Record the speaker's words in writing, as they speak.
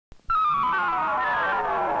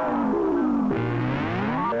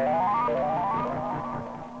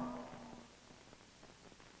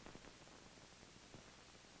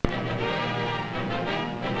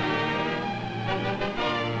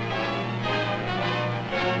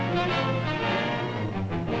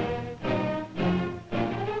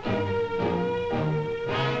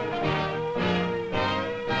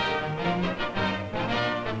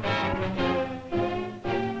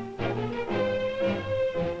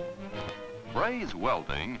Braze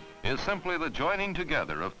welding is simply the joining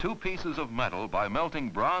together of two pieces of metal by melting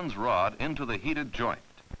bronze rod into the heated joint.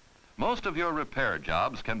 Most of your repair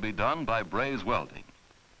jobs can be done by braze welding.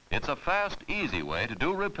 It's a fast, easy way to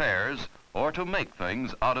do repairs or to make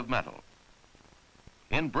things out of metal.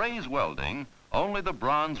 In braze welding, only the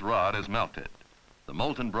bronze rod is melted. The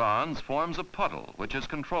molten bronze forms a puddle which is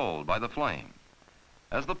controlled by the flame.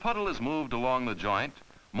 As the puddle is moved along the joint,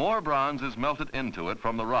 more bronze is melted into it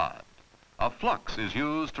from the rod. A flux is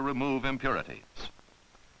used to remove impurities.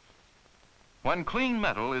 When clean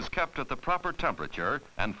metal is kept at the proper temperature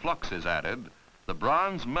and flux is added, the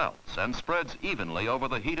bronze melts and spreads evenly over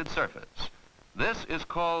the heated surface. This is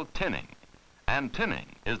called tinning, and tinning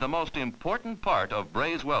is the most important part of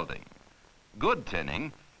braze welding. Good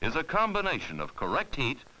tinning is a combination of correct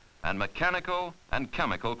heat and mechanical and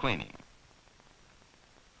chemical cleaning.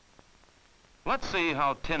 Let's see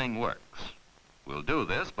how tinning works. We'll do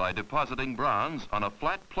this by depositing bronze on a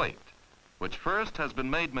flat plate, which first has been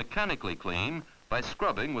made mechanically clean by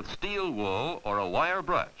scrubbing with steel wool or a wire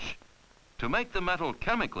brush. To make the metal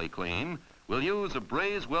chemically clean, we'll use a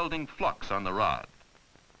braze welding flux on the rod.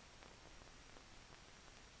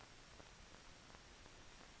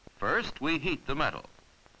 First, we heat the metal.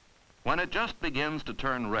 When it just begins to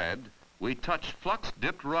turn red, we touch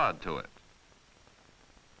flux-dipped rod to it.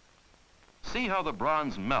 See how the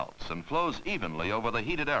bronze melts and flows evenly over the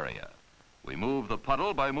heated area. We move the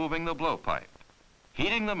puddle by moving the blowpipe,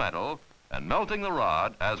 heating the metal and melting the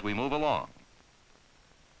rod as we move along.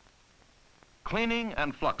 Cleaning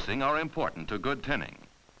and fluxing are important to good tinning,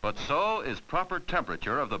 but so is proper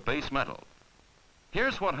temperature of the base metal.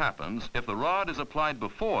 Here's what happens if the rod is applied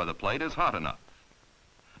before the plate is hot enough.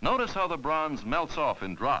 Notice how the bronze melts off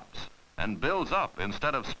in drops and builds up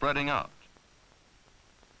instead of spreading out.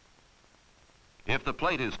 If the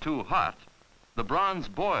plate is too hot, the bronze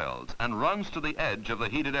boils and runs to the edge of the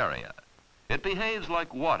heated area. It behaves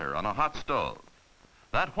like water on a hot stove.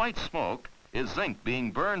 That white smoke is zinc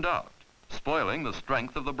being burned out, spoiling the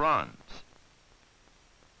strength of the bronze.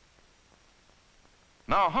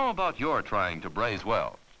 Now, how about your trying to braze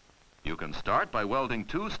weld? You can start by welding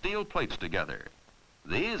two steel plates together.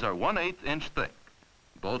 These are 1/8 inch thick.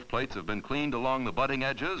 Both plates have been cleaned along the butting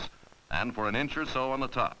edges and for an inch or so on the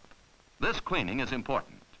top. This cleaning is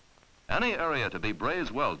important. Any area to be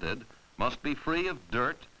braze welded must be free of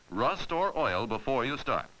dirt, rust, or oil before you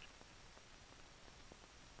start.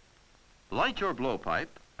 Light your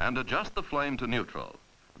blowpipe and adjust the flame to neutral.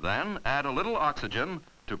 Then add a little oxygen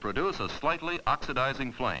to produce a slightly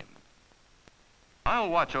oxidizing flame.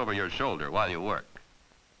 I'll watch over your shoulder while you work.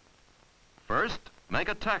 First, make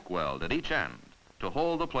a tack weld at each end to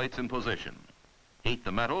hold the plates in position. Heat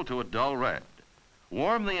the metal to a dull red.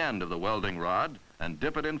 Warm the end of the welding rod and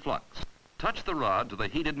dip it in flux. Touch the rod to the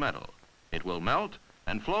heated metal. It will melt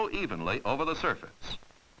and flow evenly over the surface.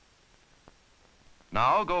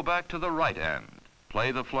 Now go back to the right end.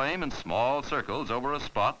 Play the flame in small circles over a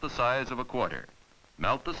spot the size of a quarter.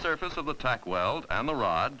 Melt the surface of the tack weld and the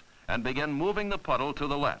rod and begin moving the puddle to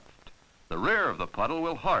the left. The rear of the puddle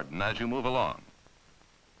will harden as you move along.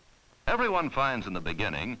 Everyone finds in the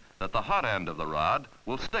beginning that the hot end of the rod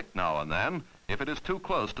will stick now and then if it is too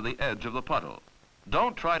close to the edge of the puddle.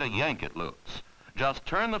 Don't try to yank it loose. Just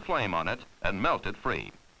turn the flame on it and melt it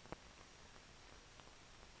free.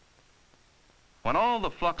 When all the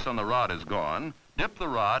flux on the rod is gone, dip the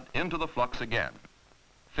rod into the flux again.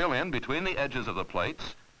 Fill in between the edges of the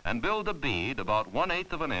plates and build a bead about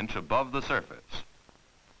 1/8 inch above the surface.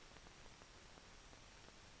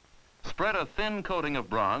 Spread a thin coating of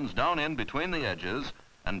bronze down in between the edges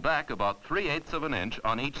and back about 3/8 inch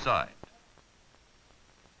on each side.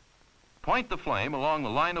 Point the flame along the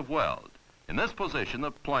line of weld. In this position,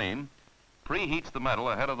 the flame preheats the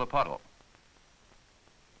metal ahead of the puddle.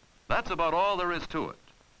 That's about all there is to it.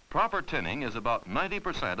 Proper tinning is about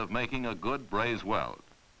 90% of making a good braze weld.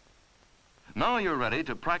 Now you're ready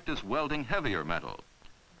to practice welding heavier metal.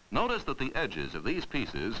 Notice that the edges of these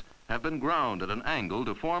pieces have been ground at an angle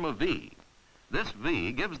to form a V. This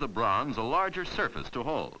V gives the bronze a larger surface to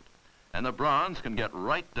hold, and the bronze can get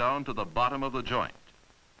right down to the bottom of the joint.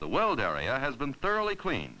 The weld area has been thoroughly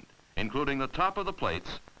cleaned, including the top of the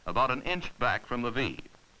plates about an inch back from the V.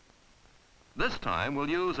 This time we'll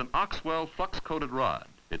use an Oxwell flux-coated rod.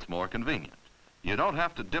 It's more convenient. You don't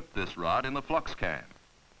have to dip this rod in the flux can.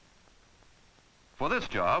 For this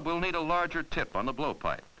job, we'll need a larger tip on the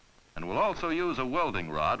blowpipe, and we'll also use a welding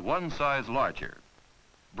rod one size larger.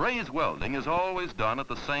 Braze welding is always done at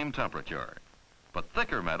the same temperature, but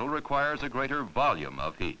thicker metal requires a greater volume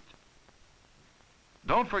of heat.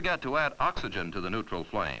 Don't forget to add oxygen to the neutral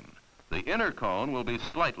flame. The inner cone will be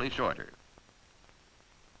slightly shorter.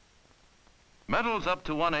 Metals up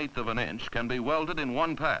to 1/8 of an inch can be welded in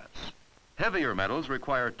one pass. Heavier metals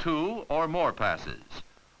require 2 or more passes.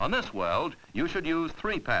 On this weld, you should use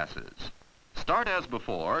 3 passes. Start as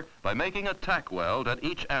before by making a tack weld at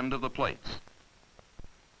each end of the plates.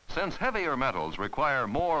 Since heavier metals require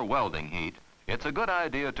more welding heat, it's a good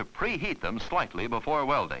idea to preheat them slightly before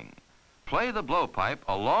welding. Play the blowpipe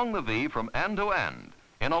along the V from end to end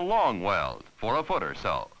in a long weld for a foot or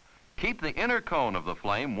so. Keep the inner cone of the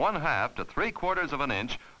flame 1/2 to 3/4 of an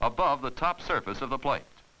inch above the top surface of the plate.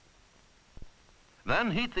 Then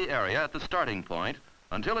heat the area at the starting point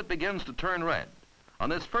until it begins to turn red. On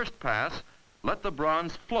this first pass, let the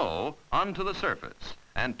bronze flow onto the surface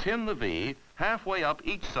and tin the V halfway up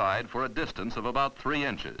each side for a distance of about 3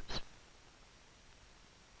 inches.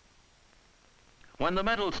 When the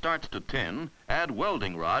metal starts to tin, add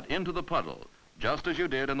welding rod into the puddle, just as you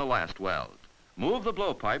did in the last weld. Move the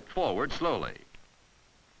blowpipe forward slowly.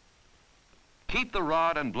 Keep the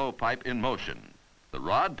rod and blowpipe in motion, the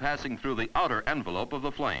rod passing through the outer envelope of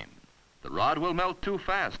the flame. The rod will melt too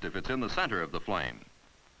fast if it's in the center of the flame.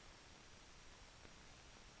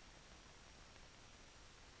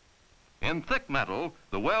 In thick metal,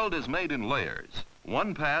 the weld is made in layers,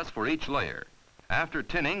 1 pass for each layer. After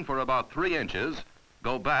tinning for about 3 inches,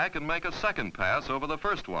 go back and make a second pass over the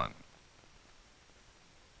first one.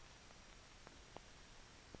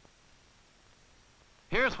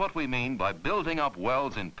 Here's what we mean by building up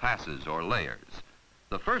welds in passes or layers.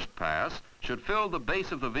 The first pass should fill the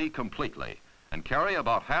base of the V completely and carry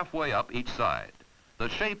about halfway up each side. The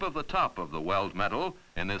shape of the top of the weld metal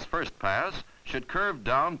in this first pass should curve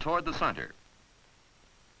down toward the center.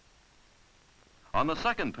 On the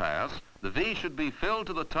second pass, the V should be filled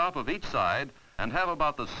to the top of each side and have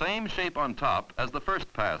about the same shape on top as the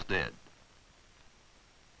first pass did.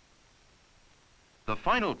 The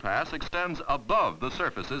final pass extends above the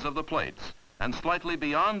surfaces of the plates and slightly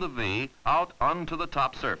beyond the V out onto the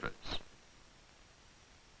top surface.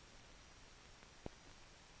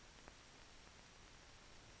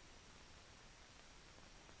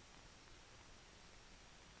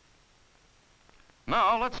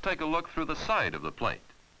 Now let's take a look through the side of the plate.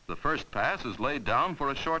 The first pass is laid down for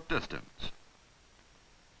a short distance.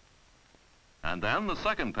 And then the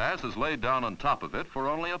second pass is laid down on top of it for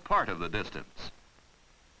only a part of the distance.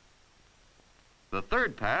 The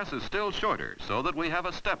third pass is still shorter so that we have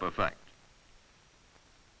a step effect.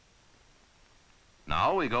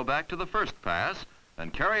 Now we go back to the first pass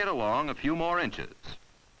and carry it along a few more inches.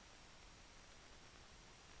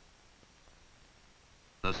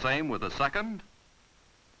 The same with the second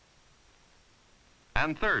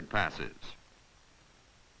and third passes.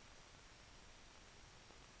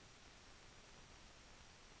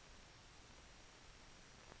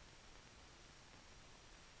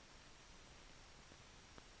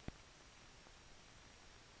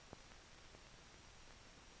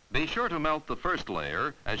 Be sure to melt the first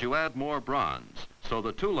layer as you add more bronze, so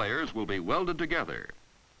the 2 layers will be welded together.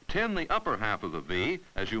 Tin the upper half of the V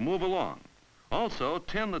as you move along. Also,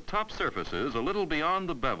 tin the top surfaces a little beyond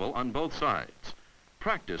the bevel on both sides.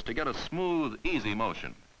 Practice to get a smooth, easy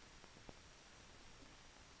motion.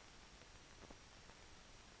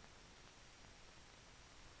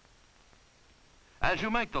 As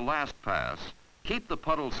you make the last pass, keep the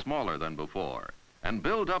puddle smaller than before and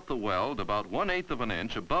build up the weld about 1/8 of an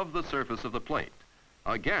inch above the surface of the plate.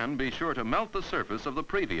 Again, be sure to melt the surface of the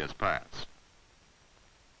previous pass.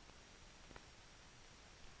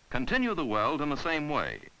 Continue the weld in the same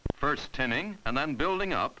way, first tinning and then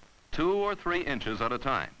building up 2 or 3 inches at a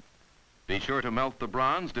time. Be sure to melt the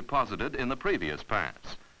bronze deposited in the previous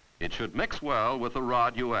pass. It should mix well with the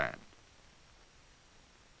rod you add.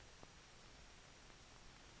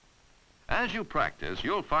 As you practice,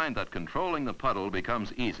 you'll find that controlling the puddle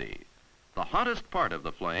becomes easy. The hottest part of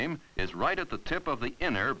the flame is right at the tip of the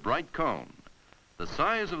inner bright cone. The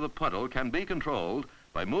size of the puddle can be controlled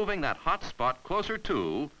by moving that hot spot closer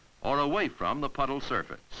to or away from the puddle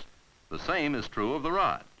surface. The same is true of the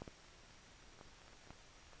rod.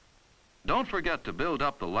 Don't forget to build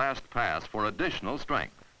up the last pass for additional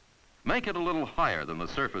strength. Make it a little higher than the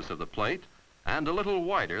surface of the plate and a little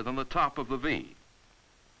wider than the top of the V.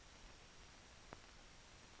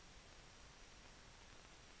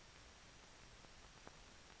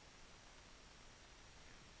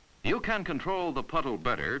 You can control the puddle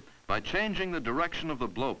better by changing the direction of the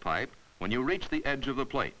blowpipe when you reach the edge of the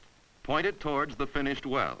plate. Point it towards the finished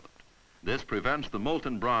weld. This prevents the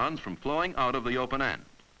molten bronze from flowing out of the open end.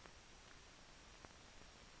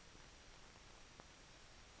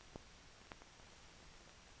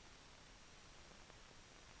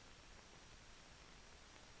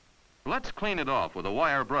 Let's clean it off with a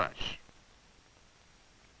wire brush.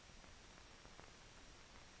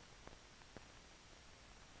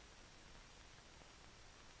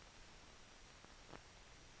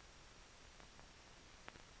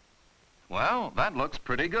 Well, that looks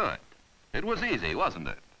pretty good. It was easy, wasn't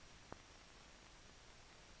it?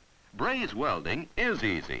 Braze welding is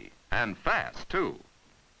easy and fast, too.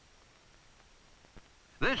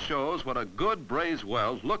 This shows what a good braze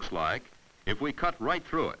weld looks like if we cut right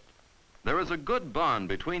through it. There is a good bond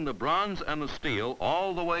between the bronze and the steel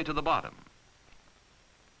all the way to the bottom.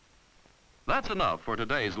 That's enough for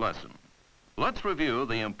today's lesson. Let's review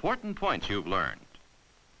the important points you've learned.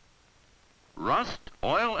 Rust,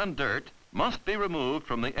 oil, and dirt must be removed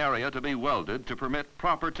from the area to be welded to permit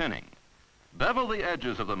proper tinning. Bevel the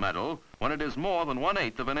edges of the metal when it is more than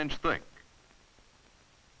 1/8 of an inch thick.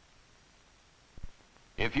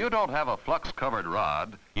 If you don't have a flux-covered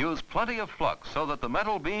rod, use plenty of flux so that the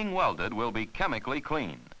metal being welded will be chemically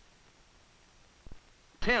clean.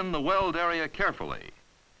 Tin the weld area carefully.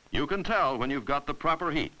 You can tell when you've got the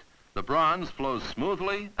proper heat. The bronze flows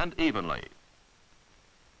smoothly and evenly.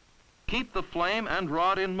 Keep the flame and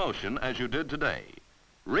rod in motion as you did today.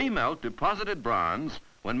 Remelt deposited bronze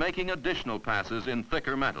when making additional passes in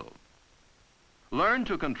thicker metal. Learn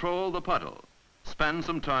to control the puddle. Spend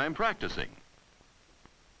some time practicing.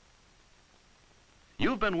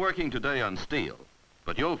 You've been working today on steel,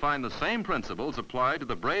 but you'll find the same principles apply to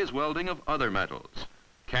the braze welding of other metals: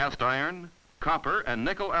 cast iron, copper, and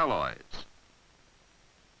nickel alloys.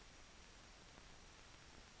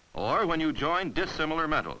 Or when you join dissimilar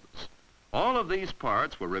metals. All of these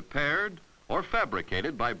parts were repaired or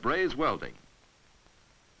fabricated by braze welding.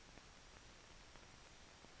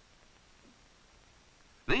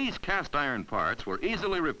 These cast iron parts were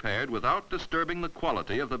easily repaired without disturbing the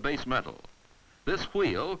quality of the base metal. This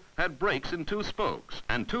wheel had brakes in 2 spokes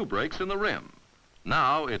and 2 brakes in the rim.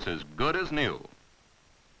 Now it's as good as new.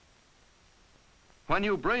 When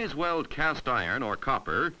you braze weld cast iron or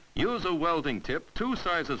copper, use a welding tip 2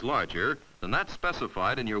 sizes larger than that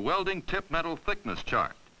specified in your welding tip metal thickness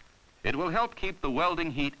chart. It will help keep the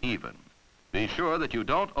welding heat even. Be sure that you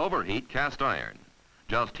don't overheat cast iron.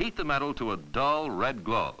 Just heat the metal to a dull red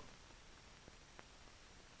glow.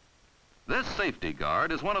 This safety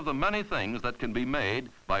guard is one of the many things that can be made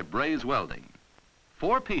by braze welding.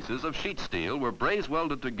 4 pieces of sheet steel were braze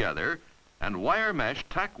welded together and wire mesh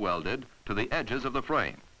tack welded to the edges of the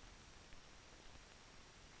frame.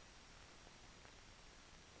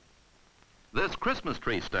 This Christmas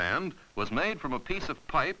tree stand was made from a piece of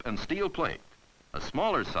pipe and steel plate. A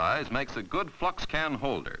smaller size makes a good flux can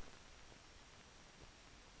holder.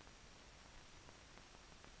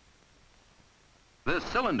 This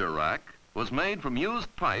cylinder rack was made from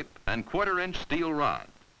used pipe and 1/4-inch steel rod.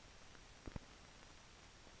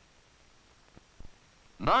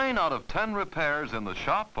 9 out of 10 repairs in the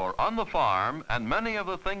shop or on the farm, and many of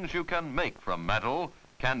the things you can make from metal,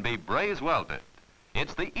 can be braze welded.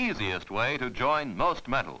 It's the easiest way to join most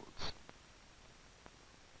metals.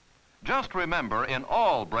 Just remember in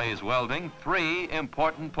all braze welding 3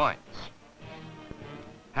 important points.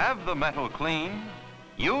 Have the metal clean,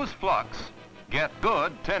 use flux, get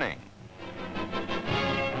good tinning.